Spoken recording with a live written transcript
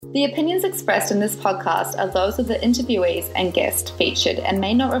The opinions expressed in this podcast are those of the interviewees and guests featured and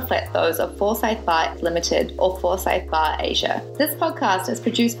may not reflect those of Forsyth Barr Limited or Forsyth Barr Asia. This podcast is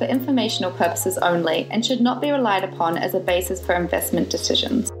produced for informational purposes only and should not be relied upon as a basis for investment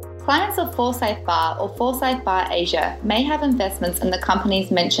decisions. Clients of Forsyth Barr or Forsyth Barr Asia may have investments in the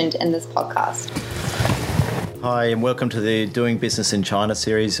companies mentioned in this podcast. Hi and welcome to the Doing Business in China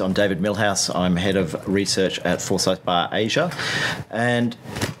series. I'm David Millhouse. I'm Head of Research at Forsyth Barr Asia. And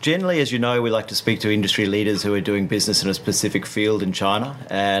generally, as you know, we like to speak to industry leaders who are doing business in a specific field in China.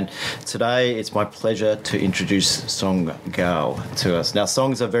 And today it's my pleasure to introduce Song Gao to us. Now,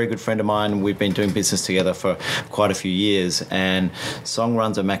 Song's a very good friend of mine. We've been doing business together for quite a few years. And Song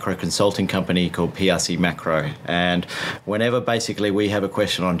runs a macro consulting company called PRC Macro. And whenever basically we have a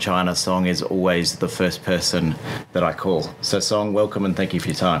question on China, Song is always the first person that I call. So Song, welcome and thank you for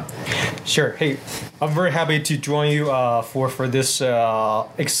your time. Sure. Hey, I'm very happy to join you for this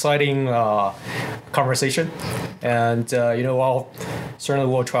exciting conversation, and I'll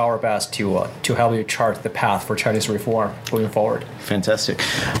certainly will try our best to help you chart the path for Chinese reform going forward. Fantastic.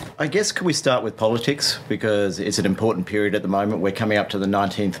 I guess could we start with politics, because it's an important period at the moment. We're coming up to the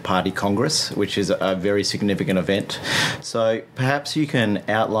 19th Party Congress, which is a very significant event. So perhaps you can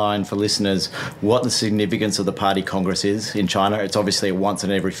outline for listeners what the significance of the Party Congress is in China. It's obviously a once in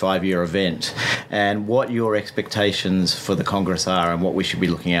every 5-year event, and what your expectations for the Congress are and what we should be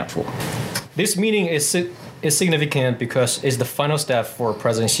looking out for. This meeting is significant because it's the final step for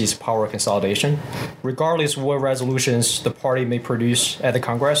President Xi's power consolidation. Regardless of what resolutions the party may produce at the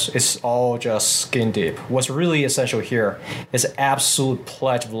Congress, it's all just skin deep. What's really essential here is an absolute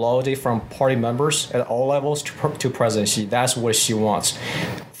pledge of loyalty from party members at all levels to President Xi. That's what Xi wants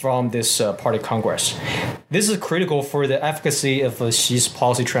from this party Congress. This is critical for the efficacy of Xi's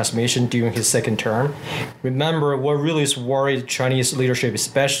policy transformation during his second term. Remember, what really has worried Chinese leadership,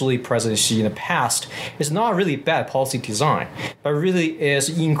 especially President Xi in the past, is not really bad policy design, but really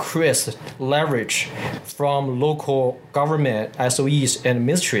is increased leverage from local government, SOEs, and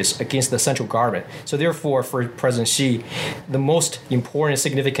ministries against the central government. So therefore, for President Xi, the most important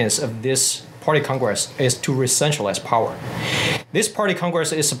significance of this Party Congress is to re-centralize power. This Party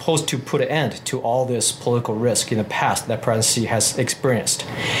Congress is supposed to put an end to all this political risk in the past that President Xi has experienced.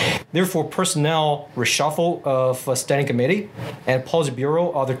 Therefore, personnel reshuffle of a standing committee and policy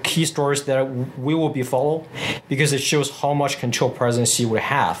bureau are the key stories that we will be followed, because it shows how much control President Xi would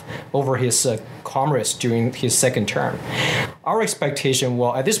have over his comrades during his second term. Our expectation,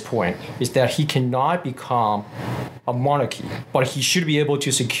 at this point, is that he cannot become a monarchy, but he should be able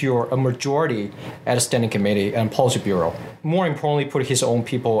to secure a majority at a standing committee and policy bureau. More importantly, put his own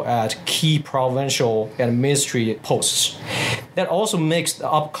people at key provincial and ministry posts. That also makes the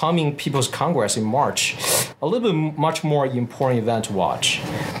upcoming People's Congress in March a little bit much more important event to watch,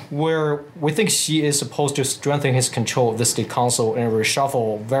 where we think Xi is supposed to strengthen his control of the State Council and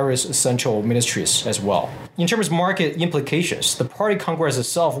reshuffle various essential ministries as well. In terms of market implications, the Party Congress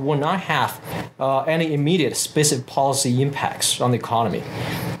itself will not have any immediate specific policy impacts on the economy.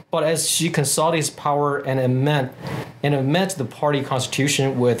 But as Xi consolidates power and amends the party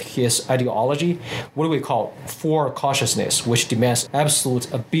constitution with his ideology, what do we call for cautiousness, which demands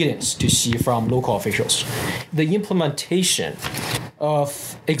absolute obedience to Xi from local officials. The implementation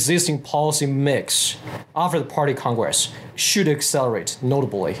of existing policy mix after the Party Congress should accelerate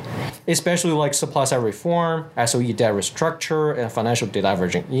notably, especially like supply side reform, SOE debt restructure, and financial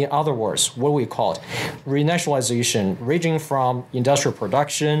deleveraging. In other words, what we call it, renationalization ranging from industrial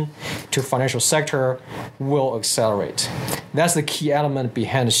production to financial sector will accelerate. That's the key element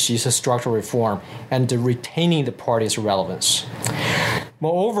behind Xi's structural reform and retaining the party's relevance.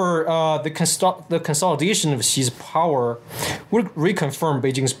 Moreover, the consolidation of Xi's power would reconfirm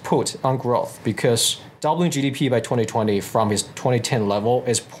Beijing's put on growth, because doubling GDP by 2020 from his 2010 level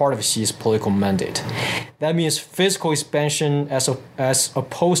is part of Xi's political mandate. That means fiscal expansion as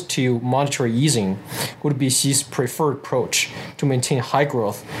opposed to monetary easing would be Xi's preferred approach to maintain high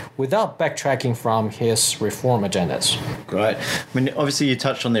growth without backtracking from his reform agendas. Great. I mean, obviously you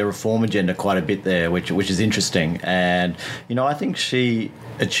touched on their reform agenda quite a bit there, which is interesting. And, I think Xi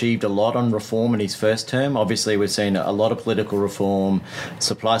achieved a lot on reform in his first term. Obviously, we've seen a lot of political reform,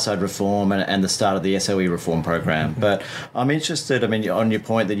 supply-side reform, and the start of the SOE reform program. But I'm interested, on your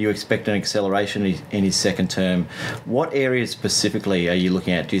point that you expect an acceleration in his second term. What areas specifically are you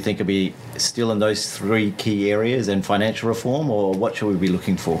looking at? Do you think it'll be still in those three key areas and financial reform, or what should we be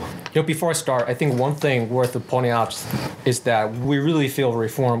looking for? Before I start, I think one thing worth pointing out is that we really feel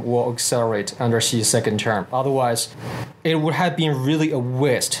reform will accelerate under Xi's second term. Otherwise, it would have been really a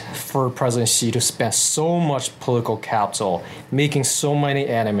waste for President Xi to spend so much political capital, making so many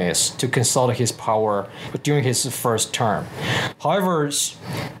enemies to consolidate his power during his first term. However,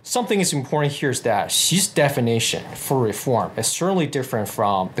 something is important here is that Xi's definition for reform is certainly different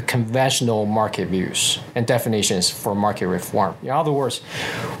from the conventional market views and definitions for market reform. In other words,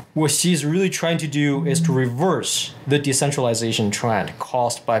 what Xi is really trying to do is to reverse the decentralization trend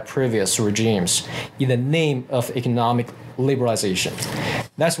caused by previous regimes in the name of economic liberalization.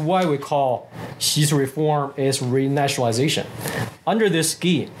 That's why we call Xi's reform is renationalization. Under this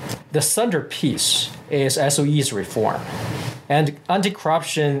scheme, the centerpiece is SOE's reform, and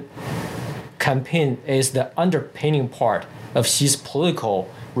anti-corruption campaign is the underpinning part of Xi's political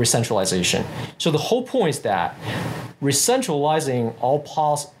recentralization. So the whole point is that recentralizing all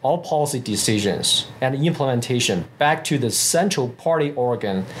policy decisions and implementation back to the central party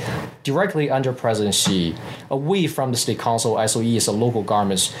organ directly under President Xi, away from the State Council, SOEs, and local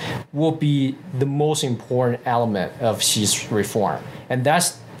governments, will be the most important element of Xi's reform. And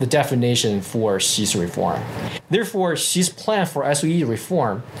that's the definition for Xi's reform. Therefore, Xi's plan for SOE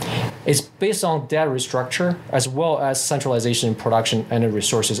reform is based on debt restructure as well as centralization in production and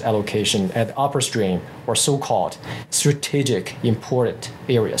resources allocation at the upstream or so-called strategic important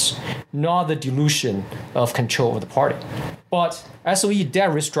areas, not the dilution of control of the party. But SOE debt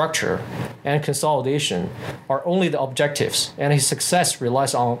restructure and consolidation are only the objectives, and his success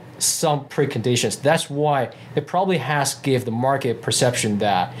relies on some preconditions. That's why it probably has given the market perception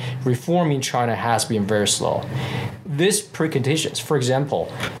that reform in China has been very slow. These preconditions, for example,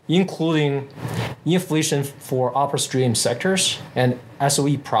 including inflation for upstream sectors and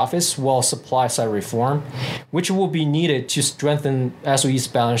SOE profits while supply side reform, which will be needed to strengthen SOE's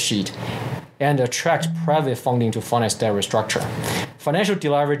balance sheet and attract private funding to finance debt restructure. Financial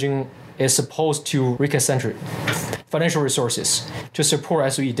deleveraging is supposed to reconcentrate financial resources to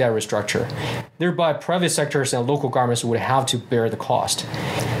support SOE debt restructure. Thereby, private sectors and local governments would have to bear the cost.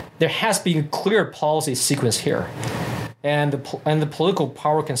 There has been a clear policy sequence here. And the political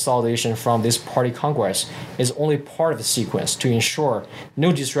power consolidation from this party congress is only part of the sequence to ensure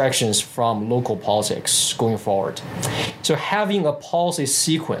no distractions from local politics going forward. So having a policy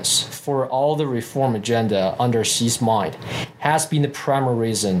sequence for all the reform agenda under Xi's mind has been the primary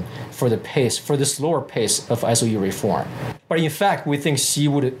reason for the slower pace of SOE reform. But in fact, we think Xi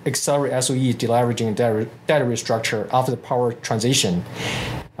would accelerate SOE deleveraging and debt restructure after the power transition,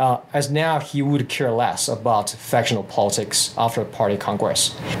 as now he would care less about factional politics after a party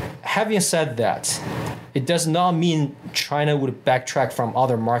congress. Having said that, it does not mean China would backtrack from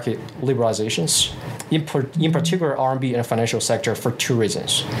other market liberalizations, in particular RMB and financial sector, for two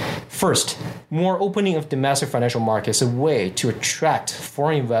reasons. First, more opening of domestic financial markets is a way to attract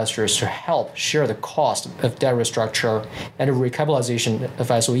foreign investors to help share the cost of debt restructure and recapitalization of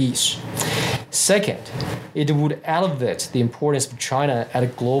SOEs. Second, it would elevate the importance of China at a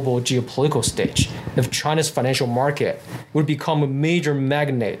global geopolitical stage. If China's financial market would become a major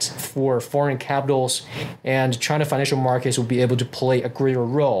magnet for foreign capitals, and China financial markets would be able to play a greater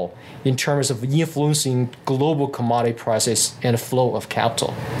role in terms of influencing global commodity prices and flow of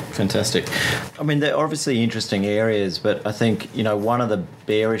capital. Fantastic. I mean, they're obviously interesting areas, but I think, one of the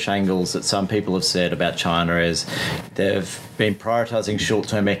bearish angles that some people have said about China is they've been prioritizing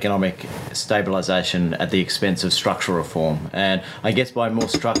short-term economic stabilization at the expense of structural reform. And I guess by more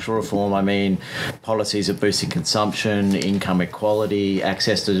structural reform, I mean policies of boosting consumption, income equality,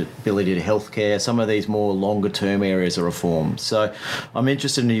 accessibility to healthcare, some of these more longer-term areas of reform. So I'm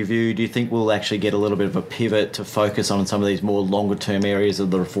interested in your view. Do you think we'll actually get a little bit of a pivot to focus on some of these more longer-term areas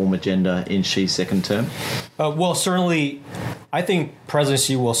of the reform agenda in Xi's second term? Well, certainly, I think President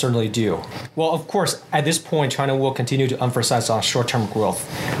Xi will certainly do. Well, of course, at this point, China will continue to emphasize on short-term growth,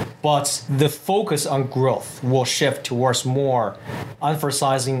 but the focus on growth will shift towards more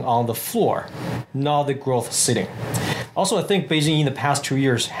emphasizing on the floor, not the growth ceiling. Also, I think Beijing in the past 2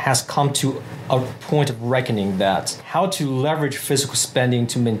 years has come to a point of reckoning that how to leverage physical spending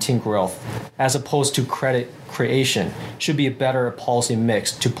to maintain growth as opposed to credit creation should be a better policy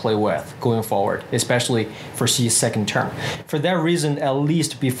mix to play with going forward, especially for Xi's second term. For that reason, at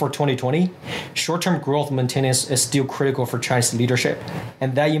least before 2020, short-term growth maintenance is still critical for Chinese leadership,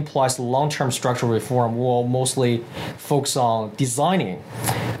 and that implies long-term structural reform will mostly focus on designing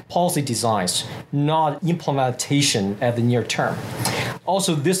policy designs, not implementation at the near term.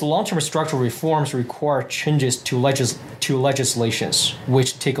 Also, these long-term structural reforms require changes to legislations,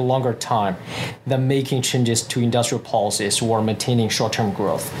 which take a longer time than making changes to industrial policies or maintaining short-term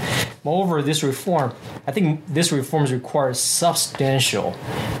growth. Moreover, these reforms require substantial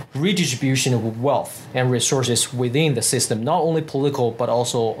redistribution of wealth and resources within the system, not only political but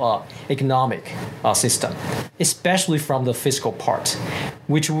also economic system, especially from the fiscal part,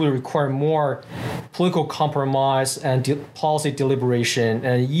 which will require more political compromise and policy deliberation,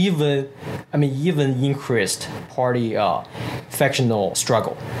 and even increased party factional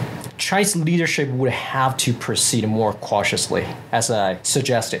struggle. Chinese leadership would have to proceed more cautiously, as I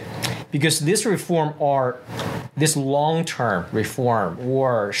suggested, because this long-term reform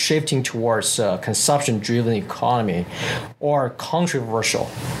or shifting towards a consumption-driven economy are controversial.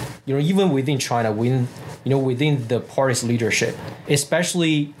 Even within China, within the party's leadership,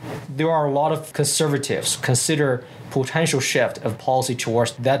 especially there are a lot of conservatives consider potential shift of policy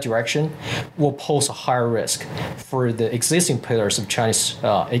towards that direction will pose a higher risk for the existing pillars of Chinese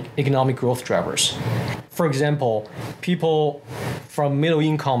economic growth drivers. For example, people from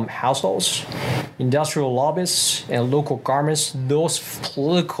middle-income households, industrial lobbyists, and local governments, those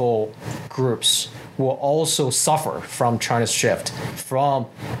political groups will also suffer from China's shift from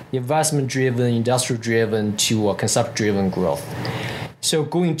investment-driven, industrial-driven to consumption-driven growth. So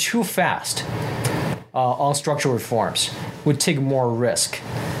going too fast on structural reforms would take more risk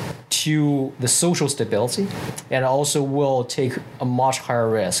to the social stability, and also will take a much higher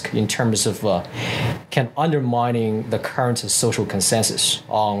risk in terms of undermining the current social consensus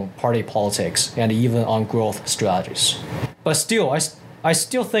on party politics and even on growth strategies. But still, I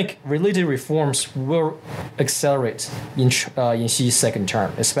still think related reforms will accelerate in Xi's second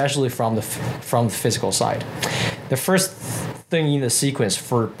term, especially from the fiscal side. The first thing in the sequence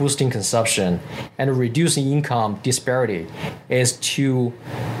for boosting consumption and reducing income disparity is to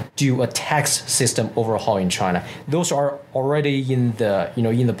do a tax system overhaul in China. Those are already in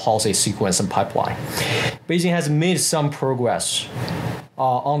the policy sequence and pipeline. Beijing has made some progress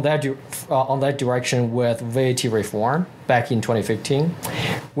on that direction with VAT reform back in 2015,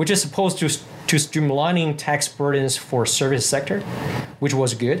 which is supposed to streamlining tax burdens for service sector, which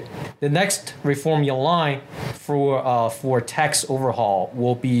was good. The next reform in line for tax overhaul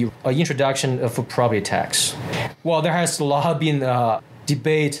will be an introduction of a property tax. Well, there has a lot been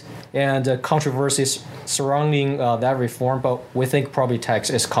debate and controversies surrounding that reform, but we think property tax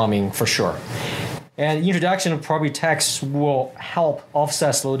is coming for sure. And introduction of property tax will help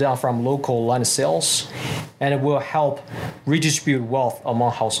offset slowdown from local land sales, and it will help redistribute wealth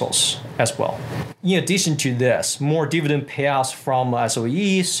among households as well. In addition to this, more dividend payouts from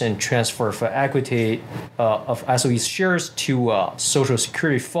SOEs and transfer for equity of SOEs shares to social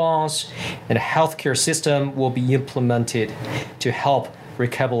security funds and the healthcare system will be implemented to help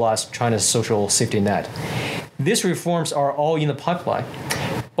recapitalize China's social safety net. These reforms are all in the pipeline,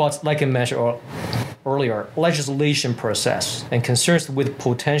 but like I mentioned earlier, legislation process and concerns with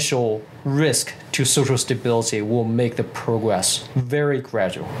potential risk to social stability will make the progress very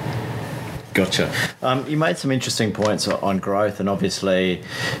gradual. Gotcha. You made some interesting points on growth, and obviously,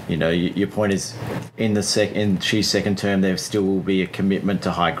 your point is in Xi's second term there still will be a commitment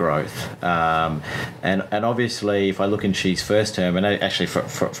to high growth, and obviously if I look in Xi's first term, and actually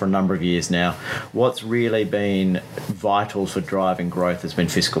for a number of years now, what's really been vital for driving growth has been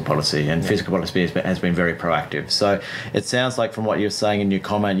fiscal policy, and fiscal policy has been very proactive. So it sounds like from what you're saying in your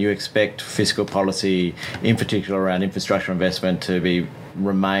comment, you expect fiscal policy, in particular around infrastructure investment, to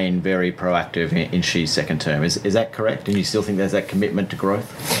remain very proactive in Xi's second term. Is that correct? And you still think there's that commitment to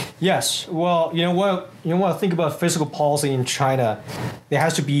growth? Yes. Well, when I think about fiscal policy in China, there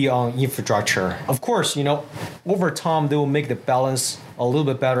has to be on infrastructure. Of course, over time they will make the balance a little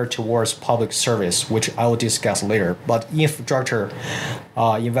bit better towards public service, which I will discuss later. But infrastructure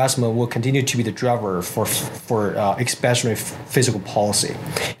investment will continue to be the driver for expansionary fiscal policy.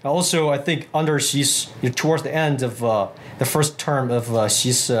 Also, I think under Xi's, towards the end of the first term of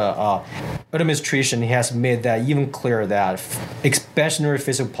Xi's administration, he has made that even clearer that expansionary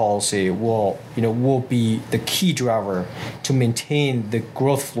fiscal policy will be the key driver to maintain the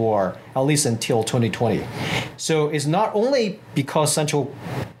growth floor at least until 2020. So it's not only because central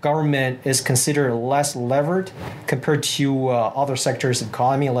government is considered less levered compared to other sectors of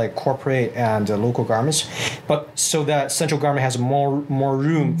economy like corporate and local governments, but so that central government has more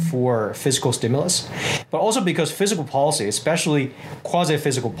room for fiscal stimulus, but also because fiscal policy, especially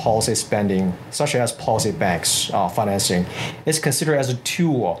quasi-fiscal policy spending, such as policy banks financing, is considered as a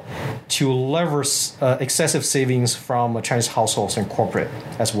tool to leverage excessive savings from Chinese households and corporate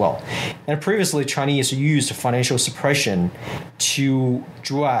as well. And previously, Chinese used financial suppression to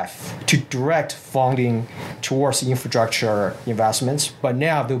direct funding towards infrastructure investments, but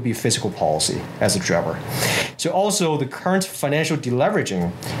now there will be fiscal policy as a driver. So also the current financial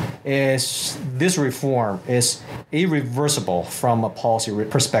deleveraging this reform is irreversible from a policy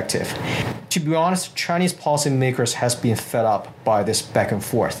perspective. To be honest, Chinese policymakers has been fed up by this back and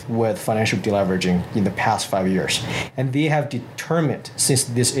forth with financial deleveraging in the past 5 years. And they have determined since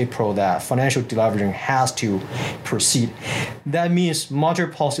this April that financial deleveraging has to proceed. That means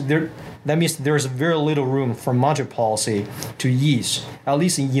monetary policy, that means there's very little room for monetary policy to ease, at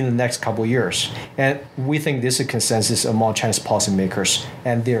least in the next couple of years. And we think this is a consensus among Chinese policymakers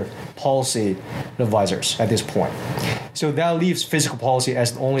and their policy advisors at this point. So that leaves fiscal policy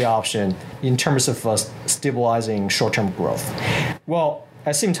as the only option in terms of stabilizing short-term growth. Well,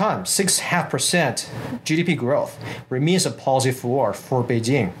 at the same time, 6.5% GDP growth remains a policy floor for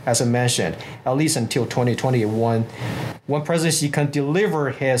Beijing, as I mentioned, at least until 2020, when President Xi can deliver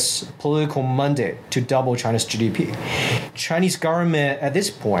his political mandate to double China's GDP. Chinese government at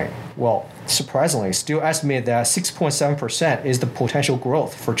this point, well, surprisingly, still estimate that 6.7% is the potential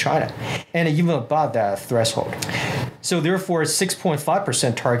growth for China, and even above that threshold. So therefore,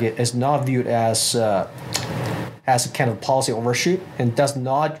 6.5% target is not viewed as a kind of policy overshoot and does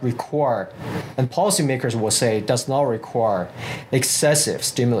not require, and policymakers will say, does not require excessive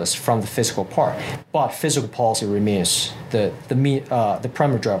stimulus from the fiscal part. But fiscal policy remains the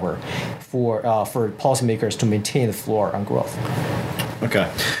primary driver for policymakers to maintain the floor on growth. Okay.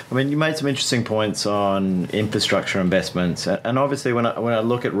 I mean, you made some interesting points on infrastructure investments. And obviously, when I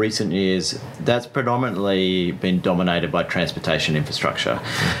look at recent years, that's predominantly been dominated by transportation infrastructure.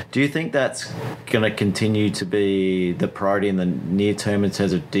 Do you think that's going to continue to be the priority in the near term in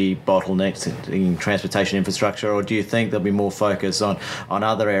terms of de-bottlenecks in transportation infrastructure? Or do you think there'll be more focus on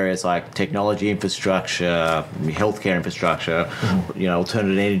other areas like technology infrastructure, healthcare infrastructure,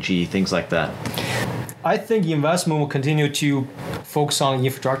 alternative energy, things like that? I think investment will continue to focus on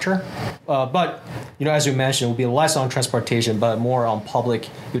infrastructure, but as you mentioned, it will be less on transportation, but more on public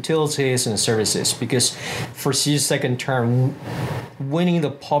utilities and services. Because for Xi's second term, winning the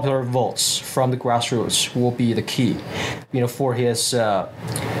popular votes from the grassroots will be the key, for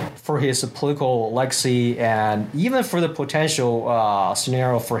his political legacy and even for the potential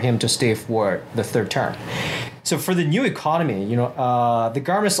scenario for him to stay for the third term. So for the new economy, the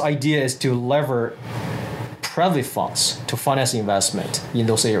government's idea is to lever private funds to finance investment in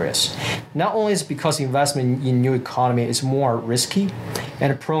those areas. Not only is it because investment in new economy is more risky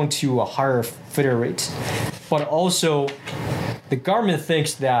and prone to a higher failure rate, but also the government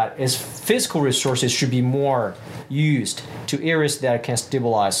thinks that its fiscal resources should be more used to areas that can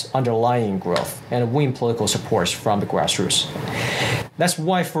stabilize underlying growth and win political support from the grassroots. That's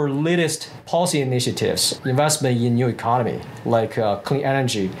why for latest policy initiatives, investment in new economy, like clean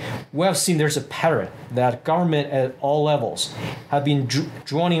energy, we have seen there's a pattern that government at all levels have been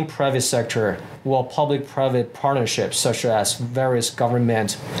joining private sector, while public-private partnerships such as various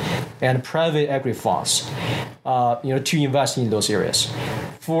government and private equity funds, to invest in those areas.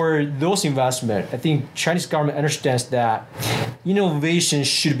 For those investment, I think Chinese government understands that innovation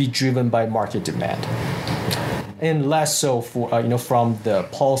should be driven by market demand, and less so for from the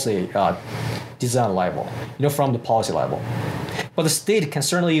policy design level, from the policy level. But the state can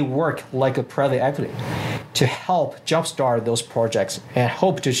certainly work like a private equity to help jumpstart those projects and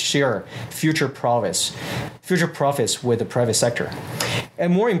hope to share future profits with the private sector.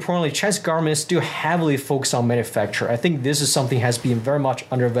 And more importantly, Chinese government is still heavily focused on manufacture. I think this is something has been very much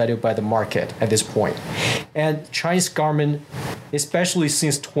undervalued by the market at this point. And Chinese government, especially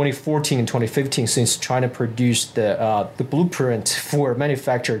since 2014 and 2015, since China produced the blueprint for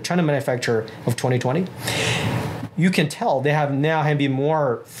China manufacture of 2020, you can tell they have now been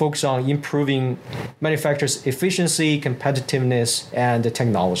more focused on improving manufacturers' efficiency, competitiveness, and the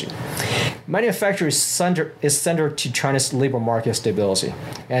technology. Manufacturing is centered to China's labor market stability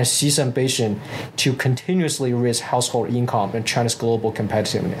and Xi's ambition to continuously raise household income and China's global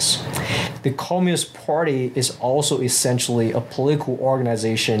competitiveness. The Communist Party is also essentially a political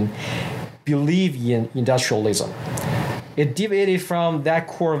organization believing in industrialism. It deviated from that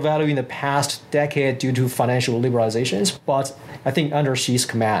core value in the past decade due to financial liberalizations, but I think under Xi's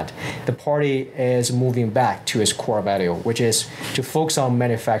command, the party is moving back to its core value, which is to focus on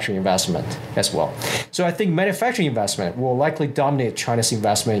manufacturing investment as well. So I think manufacturing investment will likely dominate China's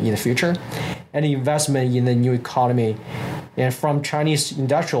investment in the future, and the investment in the new economy, and from Chinese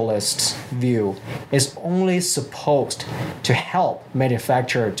industrialists' view, is only supposed to help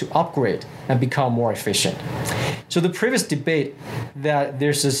manufacturers to upgrade and become more efficient. So the previous debate that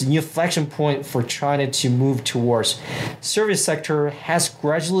there's this inflection point for China to move towards service sector has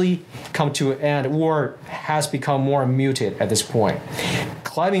gradually come to an end or has become more muted at this point.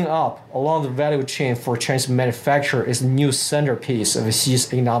 Climbing up along the value chain for Chinese manufacturer is the new centerpiece of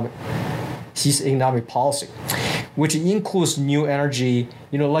Xi's economic policy, which includes new energy,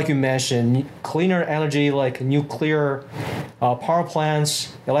 like you mentioned, cleaner energy like nuclear power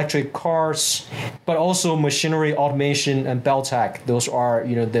plants, electric cars, but also machinery automation and Beltech. Those are,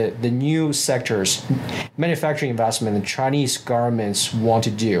 the new sectors, manufacturing investment the Chinese governments want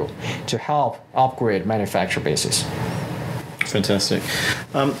to do to help upgrade manufacturing bases. Fantastic.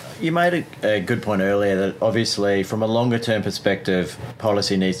 You made a good point earlier that obviously from a longer term perspective,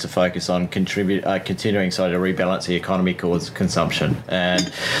 policy needs to focus on continuing to rebalance the economy towards consumption.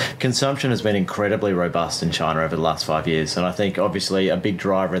 And consumption has been incredibly robust in China over the last 5 years. And I think obviously a big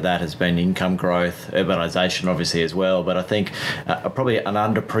driver of that has been income growth, urbanization obviously as well. But I think probably an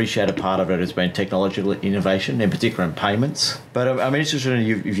underappreciated part of it has been technological innovation, in particular in payments. But I'm interested in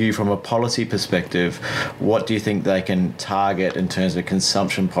your view from a policy perspective. What do you think they can target in terms of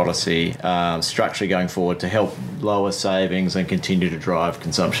consumption policy structurally going forward to help lower savings and continue to drive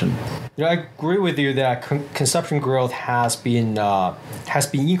consumption? I agree with you that consumption growth has been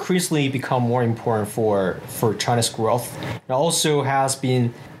increasingly become more important for China's growth. It also has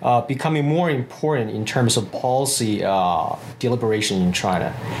been becoming more important in terms of policy deliberation in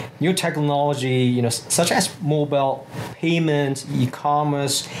China. New technology, such as mobile payment,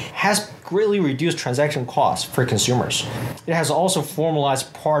 e-commerce, has greatly reduced transaction costs for consumers. It has also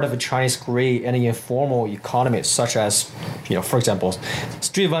formalized part of a Chinese gray and informal economy, such as, for example,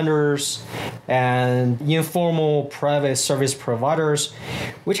 street vendors and informal private service providers,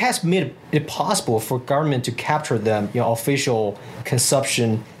 which has made it possible for government to capture them, official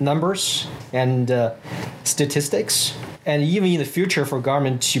consumption numbers and statistics. And even in the future, for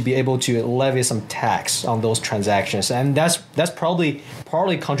government to be able to levy some tax on those transactions, and that's probably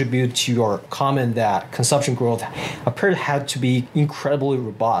partly contribute to your comment that consumption growth appeared had to be incredibly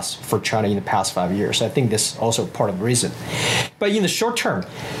robust for China in the past 5 years. I think this is also part of the reason. But in the short term,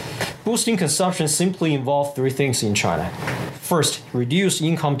 boosting consumption simply involves three things in China. First, reduce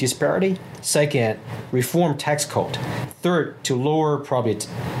income disparity. Second, reform tax code. Third, to lower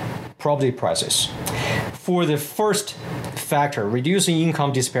property prices. For the first factor, reducing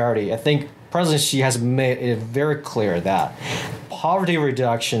income disparity, I think President Xi has made it very clear that poverty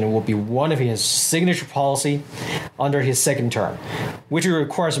reduction will be one of his signature policy under his second term, which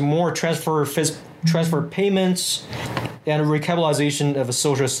requires more transfer payments and recapitalization of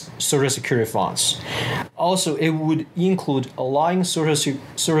social security funds. Also, it would include allowing social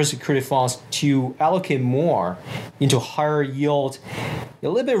security funds to allocate more into higher yield, a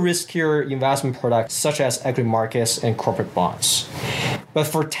little bit riskier investment products such as equity markets and corporate bonds. But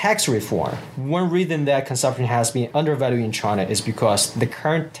for tax reform, one reason that consumption has been undervalued in China is because the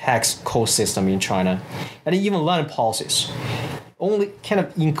current tax code system in China and even land policies only kind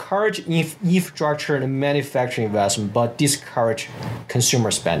of encourage infrastructure and manufacturing investment, but discourage consumer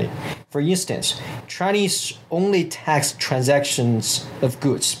spending. For instance, Chinese only tax transactions of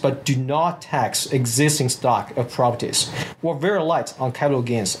goods, but do not tax existing stock of properties, or very light on capital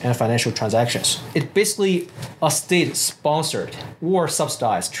gains and financial transactions. It's basically a state-sponsored or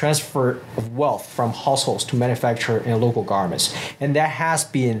subsidized transfer of wealth from households to manufacture and local garments. And that has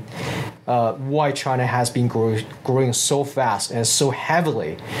been why China has been growing so fast and so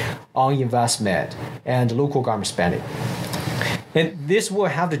heavily on investment and local government spending. And this will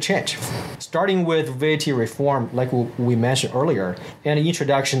have to change, starting with VAT reform, like we mentioned earlier, and the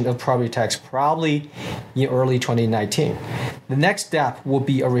introduction of property tax probably in early 2019. The next step will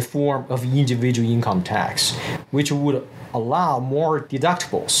be a reform of individual income tax, which would allow more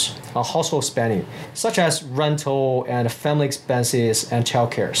deductibles on household spending, such as rental and family expenses and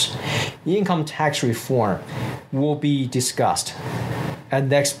childcare. Income tax reform will be discussed at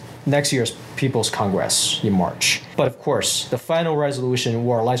next year's People's Congress in March. But of course, the final resolution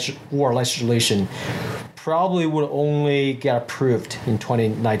or legislation probably would only get approved in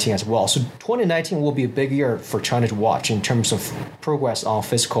 2019 as well. So 2019 will be a big year for China to watch in terms of progress on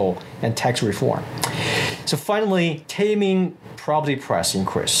fiscal and tax reform. So finally, taming property price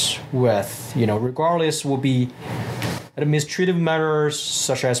increase with, regardless will be administrative measures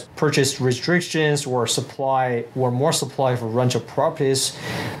such as purchase restrictions or more supply for rental properties.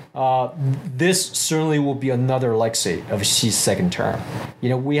 This certainly will be another legacy of Xi's second term.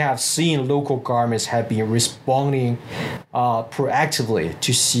 We have seen local governments have been responding proactively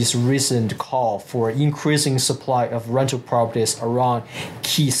to Xi's recent call for increasing supply of rental properties around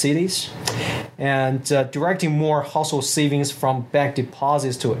key cities. and directing more household savings from bank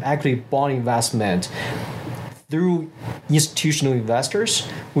deposits to equity bond investment through institutional investors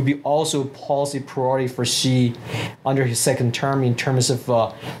would be also a policy priority for Xi under his second term in terms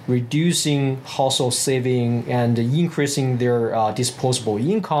of reducing household saving and increasing their disposable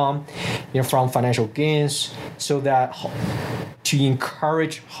income from financial gains, so that to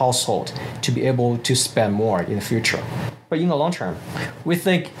encourage household to be able to spend more in the future. But in the long term, we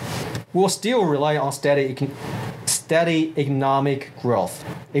think we'll still rely on steady economic growth.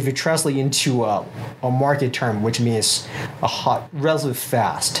 If you translate into a market term, which means relatively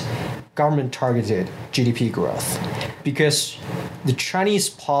fast government-targeted GDP growth. Because the Chinese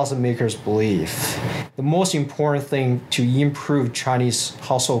policymakers believe the most important thing to improve Chinese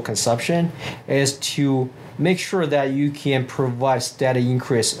household consumption is to make sure that you can provide steady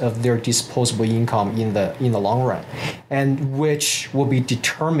increase of their disposable income in the long run, and which will be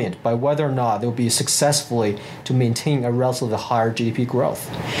determined by whether or not they'll be successfully to maintain a relatively higher GDP growth.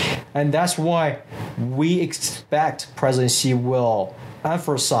 And that's why we expect President Xi will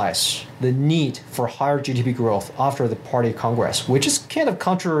emphasize the need for higher GDP growth after the party congress, which is kind of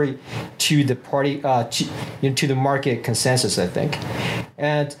contrary to the party to the market consensus, I think.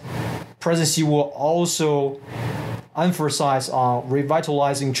 And President Xi will also emphasize on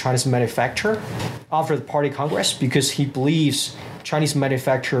revitalizing Chinese manufacture after the party congress, because he believes Chinese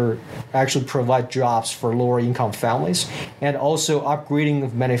manufacture actually provide jobs for lower income families, and also upgrading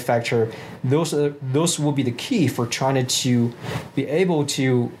of manufacture. Those will be the key for China to be able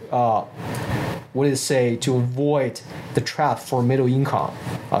to to avoid the trap for middle income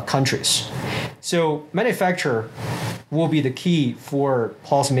countries. So manufacture will be the key for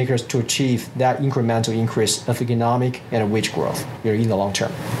policymakers to achieve that incremental increase of economic and wage growth in the long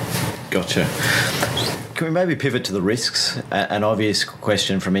term. Gotcha. Can we maybe pivot to the risks? An obvious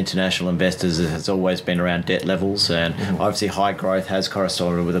question from international investors has always been around debt levels, and obviously high growth has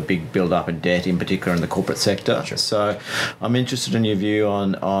corresponded with a big build-up in debt, in particular in the corporate sector. Sure. So I'm interested in your view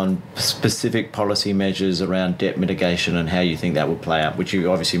on specific policy measures around debt mitigation and how you think that would play out, which you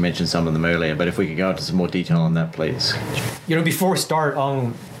obviously mentioned some of them earlier, but if we could go into some more detail on that, please. Before we start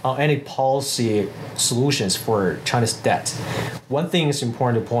on any policy solutions for China's debt, one thing is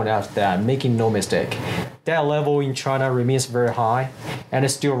important to point out that, making no mistake, debt level in China remains very high and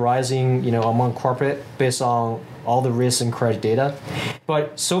is still rising, among corporate based on all the risk and credit data.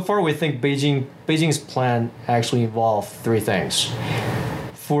 But so far, we think Beijing's plan actually involves three things.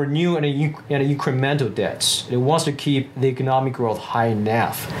 For new and incremental debts, it wants to keep the economic growth high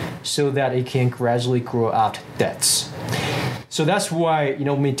enough so that it can gradually grow out debts. So that's why,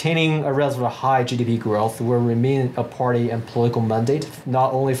 maintaining a relatively high GDP growth will remain a party and political mandate,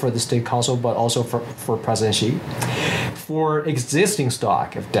 not only for the State Council, but also for President Xi. For existing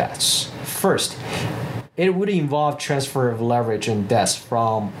stock of debts, first, it would involve transfer of leverage and debts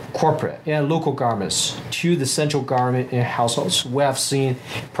from corporate and local governments to the central government and households. We have seen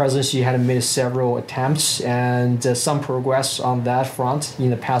President Xi had made several attempts and some progress on that front in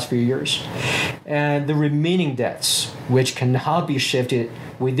the past few years. And the remaining debts, which cannot be shifted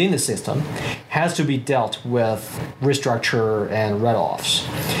within the system, has to be dealt with restructure and write-offs.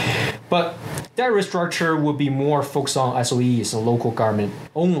 But that restructure will be more focused on SOEs and local government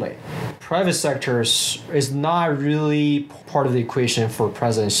only. Private sectors is not really part of the equation for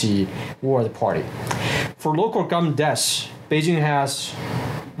President Xi or the party. For local government debts, Beijing has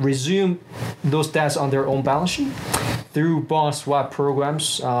resumed those debts on their own balance sheet through bond swap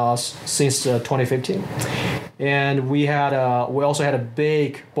programs since 2015. And we also had a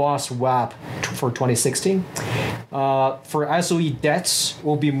big bond swap for 2016. For SOE debts,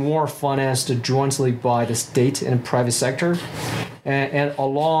 will be more financed jointly by the state and private sector and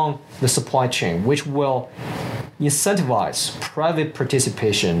along the supply chain, which will incentivize private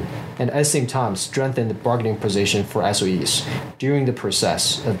participation and at the same time strengthen the bargaining position for SOEs during the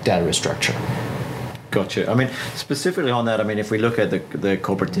process of debt restructure. Gotcha. Specifically on that, if we look at the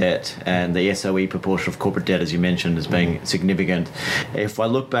corporate debt and the SOE proportion of corporate debt, as you mentioned, as being significant, if I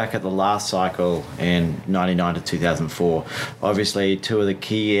look back at the last cycle in 1999 to 2004, obviously two of the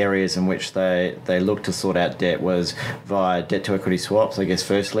key areas in which they looked to sort out debt was via debt to equity swaps, I guess,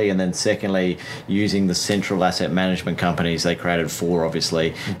 firstly, and then secondly, using the central asset management companies. They created four,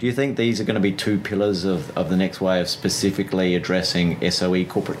 obviously. Do you think these are going to be two pillars of the next way of specifically addressing SOE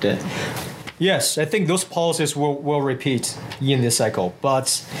corporate debt? Yes, I think those policies will repeat in this cycle,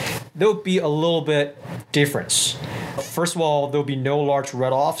 but there'll be a little bit difference. First of all, there'll be no large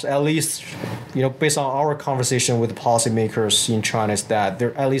write-offs, at least, based on our conversation with the policymakers in China, is that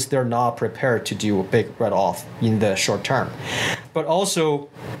they're not prepared to do a big write-off in the short term. But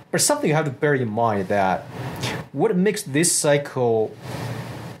something you have to bear in mind that what makes this cycle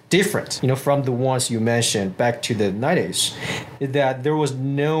different, from the ones you mentioned back to the 90s, is that there was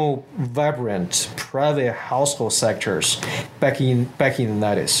no vibrant private household sectors back in the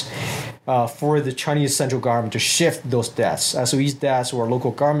 90s. For the Chinese central government to shift those debts, SOE's debts or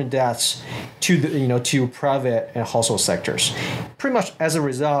local government debts, to private and household sectors. Pretty much as a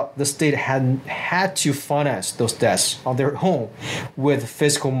result, the state had to finance those debts on their own with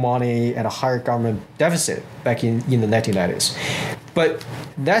fiscal money and a higher government deficit back in the 1990s. But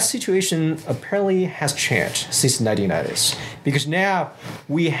that situation apparently has changed since the 1990s, because now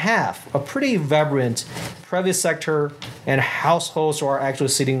we have a pretty vibrant private sector and households are actually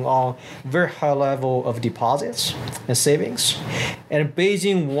sitting on very high level of deposits and savings. And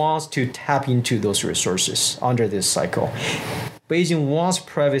Beijing wants to tap into those resources under this cycle. Beijing wants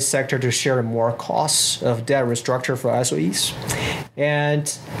private sector to share more costs of debt restructure for SOEs.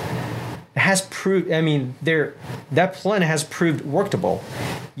 And has proved, that plan has proved workable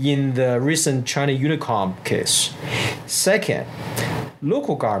in the recent China Unicom case. Second,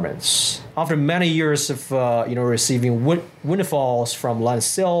 local governments, after many years of receiving windfalls from land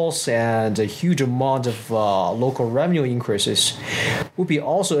sales and a huge amount of local revenue increases, will be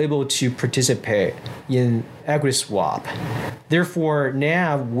also able to participate in equity swap. Therefore,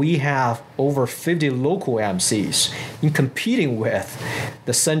 now we have over 50 local MCs in competing with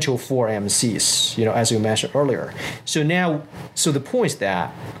the central 4 MCs, as you mentioned earlier. So the point is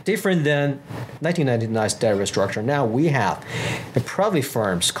that different than 1999's debt restructure, now we have the private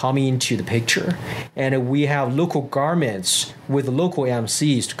firms coming into the picture, and we have local governments with local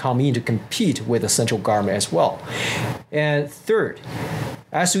MCs to come in to compete with the central government as well. And third,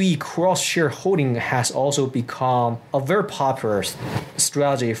 SOE cross-shareholding has also become a very popular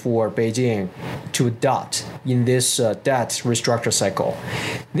strategy for Beijing to adopt in this debt restructure cycle.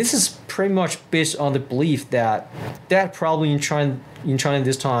 This is pretty much based on the belief that debt problem in China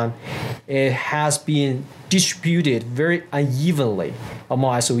this time, it has been distributed very unevenly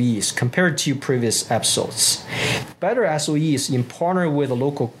among SOEs compared to previous episodes. Better SOEs in partner with the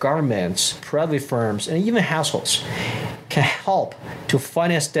local governments, private firms, and even households can help to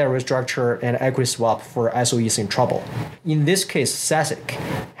finance debt restructure and equity swap for SOEs in trouble. In this case, SASIC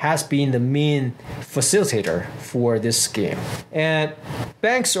has been the main facilitator for this scheme. And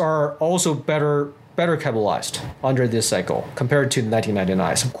banks are also better capitalized under this cycle compared to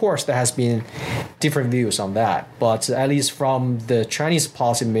 1999. Of course, there has been different views on that, but at least from the Chinese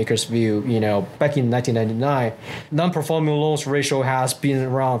policymakers' view, back in 1999, non-performing loans ratio has been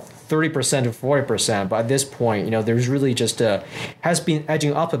around 30% to 40%, but at this point, there's really has been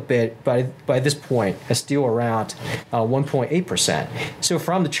edging up a bit, but by this point, it's still around 1.8%. So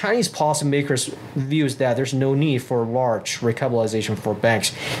from the Chinese policymakers' views that there's no need for large recapitalization for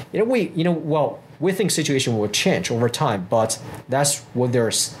banks, we think situation will change over time, but that's what their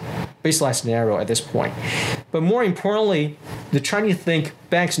baseline scenario at this point. But more importantly, the Chinese think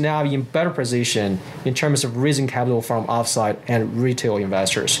banks now in better position in terms of raising capital from outside and retail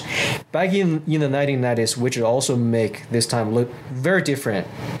investors. Back in the 1990s, which would also make this time look very different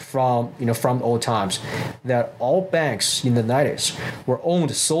from old times, that all banks in the 90s were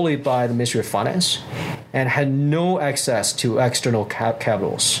owned solely by the Ministry of Finance and had no access to external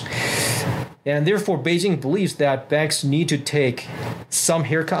capitals. And therefore, Beijing believes that banks need to take some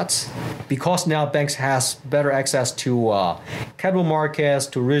haircuts because now banks has better access to capital markets,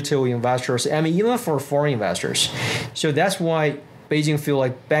 to retail investors, even for foreign investors. So that's why Beijing feel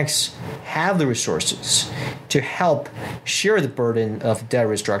like banks have the resources to help share the burden of debt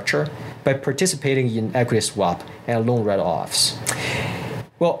restructure by participating in equity swap and loan write-offs.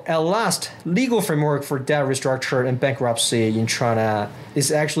 Well, at last, legal framework for debt restructure and bankruptcy in China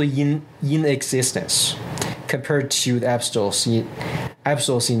is actually in existence compared to the episodes in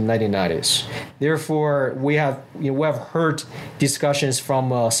 1990s. Therefore, we have heard discussions from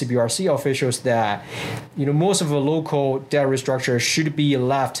CBRC officials that most of the local debt restructure should be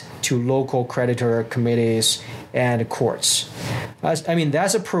left to local creditor committees and courts.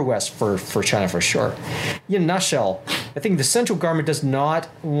 That's a progress for China for sure. In a nutshell, I think the central government does not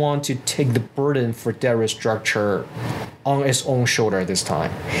want to take the burden for debt restructure on its own shoulder this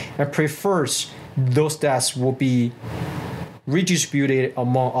time and prefers those debts will be redistributed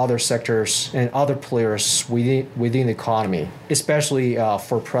among other sectors and other players within the economy, especially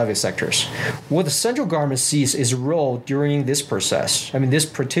for private sectors. What the central government sees its role during this process, this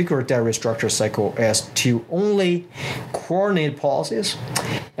particular debt restructure cycle, is to only coordinate policies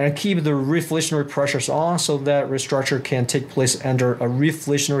and keep the reflationary pressures on so that restructure can take place under a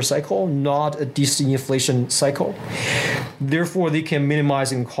reflationary cycle, not a disinflation cycle. Therefore, they can minimize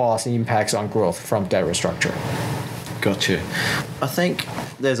the costs and impacts on growth from debt restructure. Gotcha. I think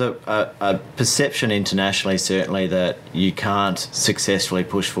there's a perception internationally, certainly, that you can't successfully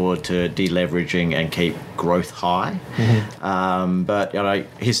push forward to deleveraging and keep growth high. Mm-hmm. But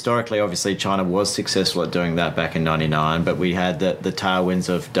historically, obviously, China was successful at doing that back in '99. But we had the tailwinds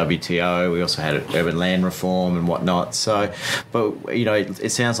of WTO. We also had urban land reform and whatnot. So, but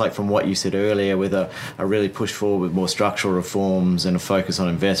it sounds like from what you said earlier, with a really push forward with more structural reforms and a focus on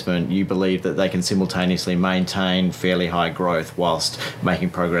investment, you believe that they can simultaneously maintain fairly high growth whilst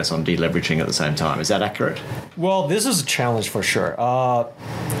making progress on deleveraging at the same time. Is that accurate? Well, this is a challenge for sure.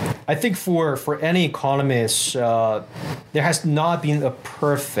 I think for any economist, there has not been a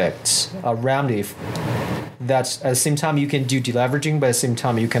perfect remedy that at the same time you can do deleveraging, but at the same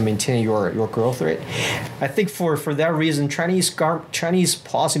time you can maintain your growth rate. I think for that reason, Chinese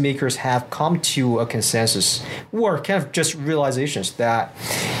policymakers have come to a consensus, or kind of just realizations that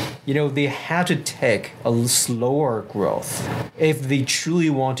they have to take a slower growth if they truly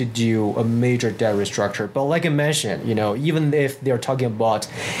want to do a major debt restructure. But like I mentioned, even if they're talking about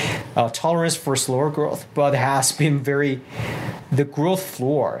tolerance for slower growth, but it has been the growth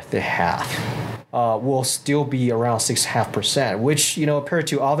floor they have will still be around 6.5%, which compared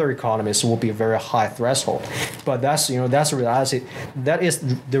to other economies will be a very high threshold. But that's a reality. That is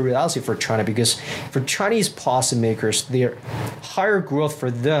the reality for China, because for Chinese policymakers, their higher growth for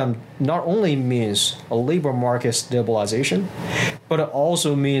them not only means a labor market stabilization, but it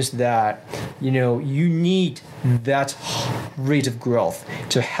also means that you need that rate of growth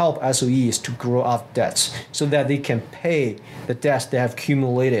to help SOEs to grow out debts so that they can pay the debts they have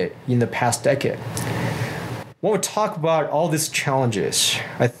accumulated in the past decade. When we talk about all these challenges,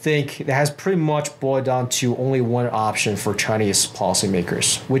 I think it has pretty much boiled down to only one option for Chinese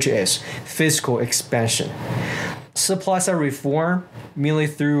policymakers, which is fiscal expansion. Supply side reform, mainly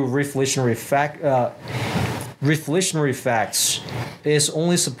through reflationary effects, is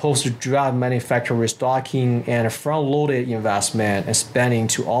only supposed to drive manufacturing restocking and front-loaded investment and spending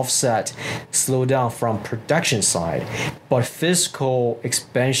to offset slowdown from production side. But fiscal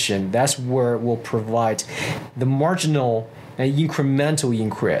expansion, that's where it will provide the marginal and incremental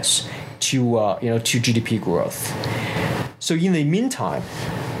increase to GDP growth. So in the meantime,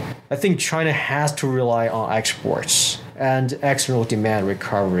 I think China has to rely on exports and external demand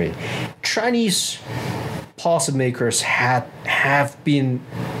recovery. Chinese policymakers have been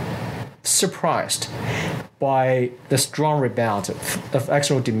surprised by the strong rebound of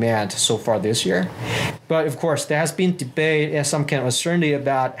external demand so far this year. But of course, there has been debate and some kind of uncertainty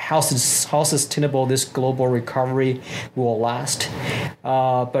about how sustainable this global recovery will last.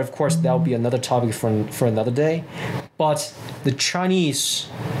 But of course, that will be another topic for another day. But the Chinese,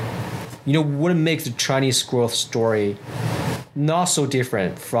 what makes the Chinese growth story not so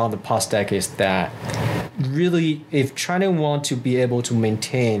different from the past decades, that really, if China wants to be able to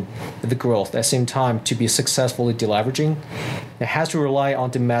maintain the growth at the same time to be successfully deleveraging, it has to rely on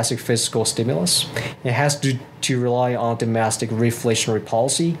domestic fiscal stimulus. It has to rely on domestic reflationary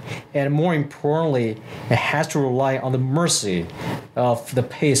policy. And more importantly, it has to rely on the mercy of the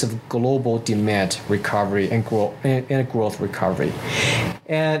pace of global demand recovery and growth recovery.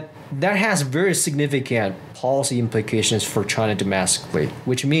 And that has very significant policy implications for China domestically,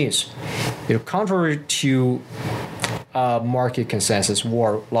 which means, contrary to market consensus,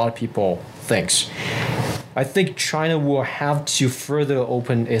 what a lot of people thinks, I think China will have to further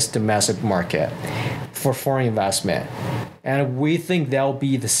open its domestic market for foreign investment. And we think that will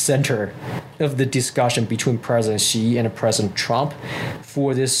be the center of the discussion between President Xi and President Trump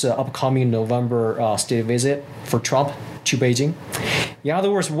for this upcoming November state visit for Trump to Beijing. In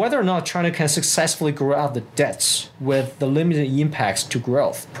other words, whether or not China can successfully grow out the debts with the limited impacts to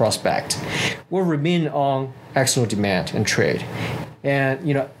growth prospect will remain on external demand and trade.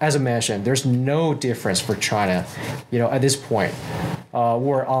 And, as I mentioned, there's no difference for China, at this point,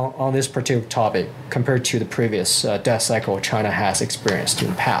 or on this particular topic compared to the previous debt cycle China has experienced in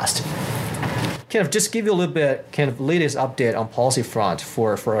the past. Kind of just give you a little bit latest update on policy front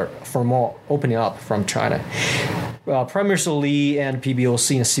for more opening up from China. Prime Minister Lee and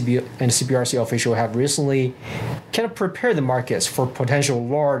PBOC and CBRC official have recently kind of prepared the markets for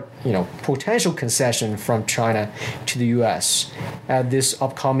potential concession from China to the U.S. at this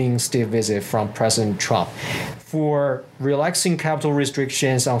upcoming state visit from President Trump, for relaxing capital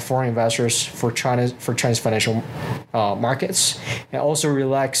restrictions on foreign investors for Chinese financial markets, and also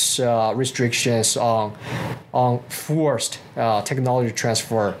relax restrictions on forced technology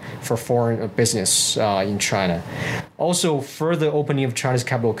transfer for foreign business in China. Also, further opening of China's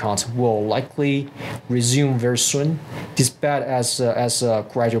capital accounts will likely resume very soon, despite as a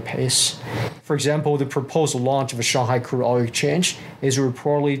gradual pace. For example, the proposed launch of a Shanghai Crude Oil Exchange is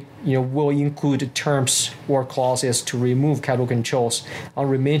reportedly will include terms or clauses to remove capital controls on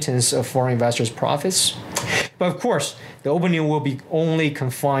remittance of foreign investors' profits. But of course, the opening will be only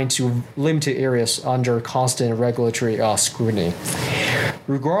confined to limited areas under constant regulatory scrutiny.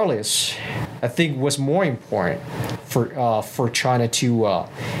 Regardless, I think what's more important for China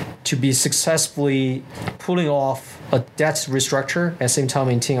to be successfully pulling off a debt restructure at the same time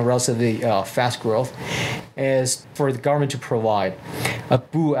maintaining a relatively fast growth is for the government to provide a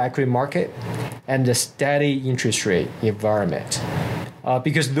bull equity market and a steady interest rate environment.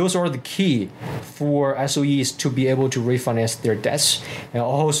 Because those are the key for SOEs to be able to refinance their debts, and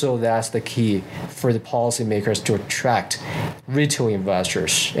also that's the key for the policymakers to attract retail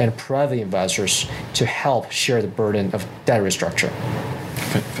investors and private investors to help share the burden of debt restructure.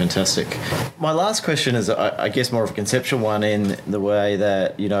 Fantastic. My last question is, I guess, more of a conceptual one in the way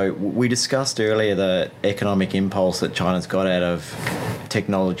that, we discussed earlier the economic impulse that China's got out of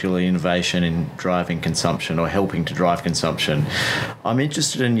technological innovation in driving consumption or helping to drive consumption. I'm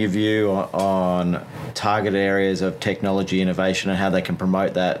interested in your view on target areas of technology innovation and how they can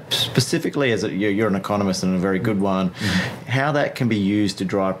promote that, specifically as you're an economist and a very good one, how that can be used to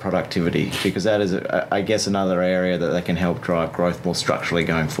drive productivity, because that is, I guess, another area that can help drive growth more structurally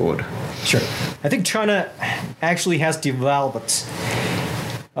going forward. Sure. I think China actually has developed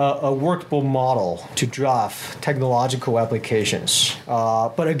a workable model to drive technological applications.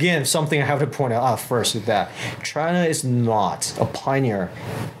 But again, something I have to point out first is that China is not a pioneer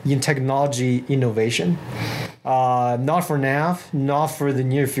in technology innovation. Not for now, not for the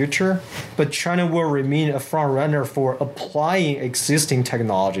near future, but China will remain a front runner for applying existing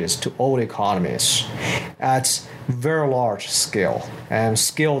technologies to old economies at very large scale, and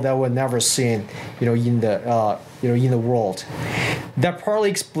scale that we're never seen, in the world. That partly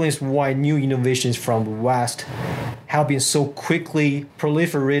explains why new innovations from the West have been so quickly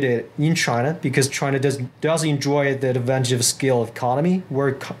proliferated in China, because China does enjoy the advantage of scale of economy,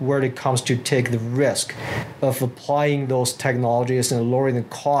 where it comes to take the risk of applying those technologies and lowering the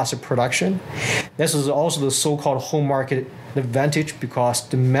cost of production. This is also the so-called home market advantage, because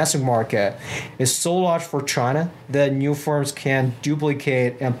the domestic market is so large for China that new firms can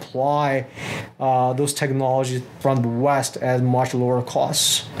duplicate and apply those technologies from the West at much lower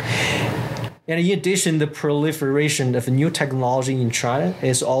costs. And in addition, the proliferation of new technology in China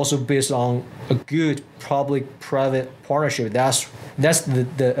is also based on a good public-private partnership. That's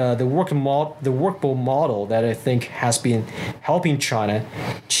the workable model that I think has been helping China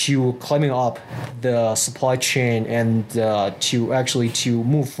to climbing up the supply chain and to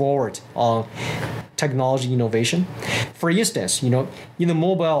move forward on technology innovation. For instance, in the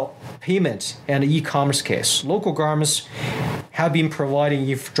mobile payment and e-commerce case, local governments have been providing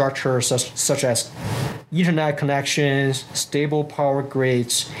infrastructure such as internet connections, stable power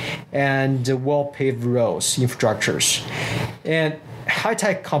grids, and well-paved roads infrastructures. And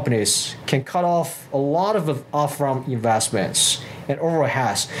high-tech companies can cut off a lot of upfront investments and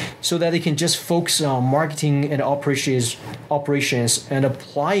overheads so that they can just focus on marketing and operations and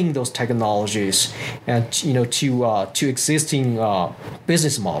applying those technologies and to existing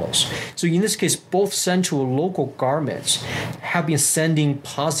business models. So in this case, both central and local governments have been sending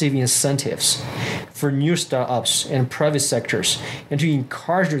positive incentives for new startups and private sectors and to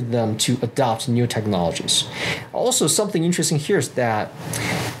encourage them to adopt new technologies. Also, something interesting here is that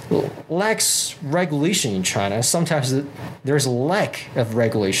lax regulation in China, sometimes there's a lack of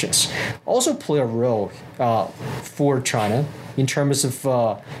regulations, also play a role for China in terms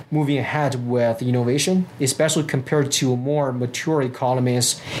of moving ahead with innovation, especially compared to more mature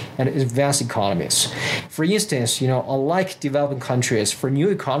economies and advanced economies. For instance, unlike developing countries, for new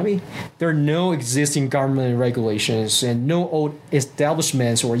economy, there are no existing government regulations and no old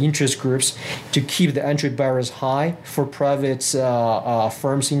establishments or interest groups to keep the entry barriers high for private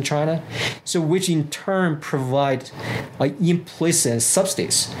firms in China, so which in turn provide implicit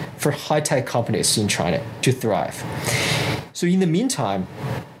subsidies for high-tech companies in China to thrive. So in the meantime,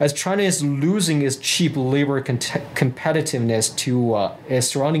 as China is losing its cheap labor competitiveness to its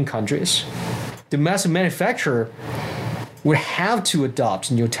surrounding countries, domestic manufacturer would have to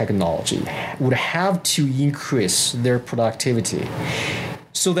adopt new technology, would have to increase their productivity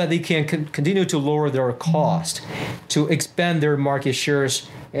so that they can continue to lower their cost, to expand their market shares,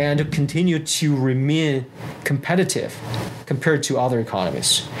 and to continue to remain competitive compared to other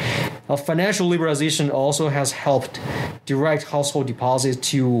economies. Financial liberalization also has helped direct household deposits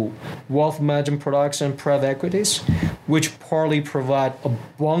to wealth management products and private equities, which partly provide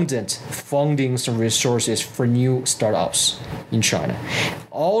abundant fundings and resources for new startups in China.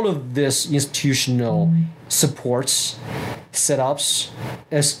 All of this institutional supports, setups,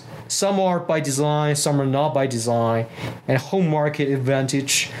 as some are by design, some are not by design, and home market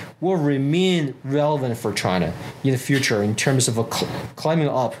advantage will remain relevant for China in the future in terms of climbing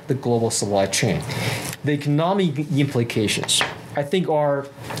up the global supply chain. The economic implications, I think, are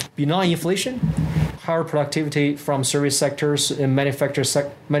benign inflation, higher productivity from service sectors and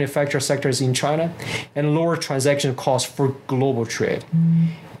manufacturer sectors in China, and lower transaction costs for global trade.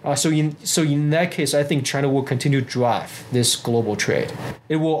 So in that case, I think China will continue to drive this global trade.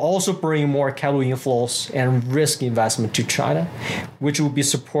 It will also bring more capital inflows and risk investment to China, which will be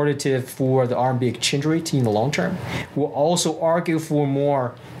supportive for the RMB exchange rate in the long term. Will also argue for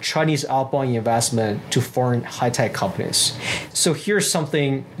more Chinese outbound investment to foreign high-tech companies. So here's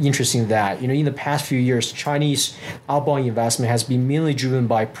something interesting that, in the past few years, Chinese outbound investment has been mainly driven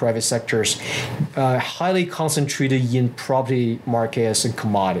by private sectors, highly concentrated in property markets and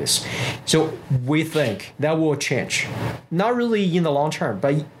commodities. So we think that will change. Not really in the long term,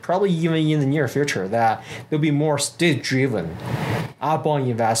 but probably even in the near future, that there'll be more state-driven outbound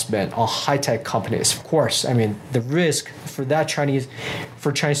investment on high-tech companies. Of course, the risk for Chinese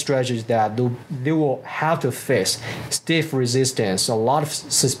strategy is that they will have to face stiff resistance, a lot of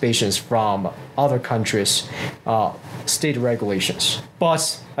suspicions from other countries' state regulations.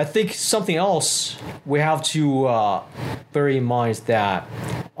 But I think something else we have to bear in mind is that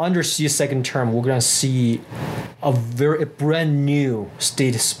under Xi's second term, we're going to see a brand new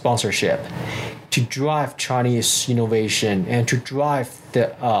state sponsorship to drive Chinese innovation and to drive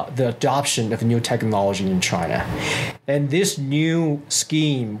the adoption of new technology in China. And this new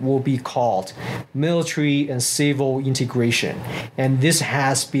scheme will be called military and civil integration. And this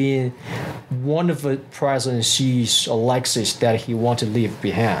has been one of the President Xi's legacies that he wanted to leave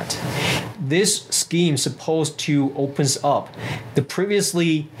behind. This scheme is supposed to open up the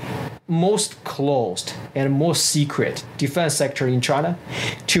previously most closed and most secret defense sector in China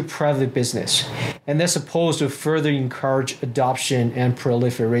to private business. And that's supposed to further encourage adoption and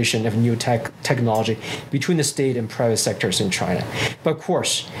proliferation of new technology between the state and private sectors in China. But of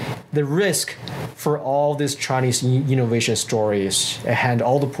course, the risk for all these Chinese innovation stories and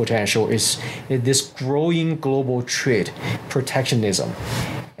all the potential is this growing global trade protectionism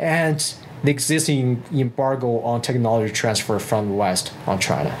and the existing embargo on technology transfer from the West on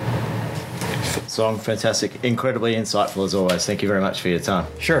China. Song, fantastic. Incredibly insightful as always. Thank you very much for your time.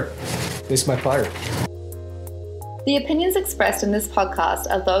 Sure. It's my pleasure. The opinions expressed in this podcast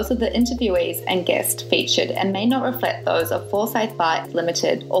are those of the interviewees and guests featured and may not reflect those of Forsyth Barr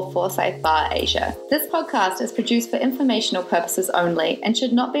Limited or Forsyth Barr Asia. This podcast is produced for informational purposes only and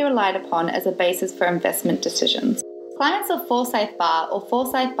should not be relied upon as a basis for investment decisions. Clients of Forsyth Barr or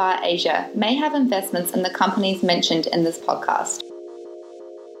Forsyth Barr Asia may have investments in the companies mentioned in this podcast.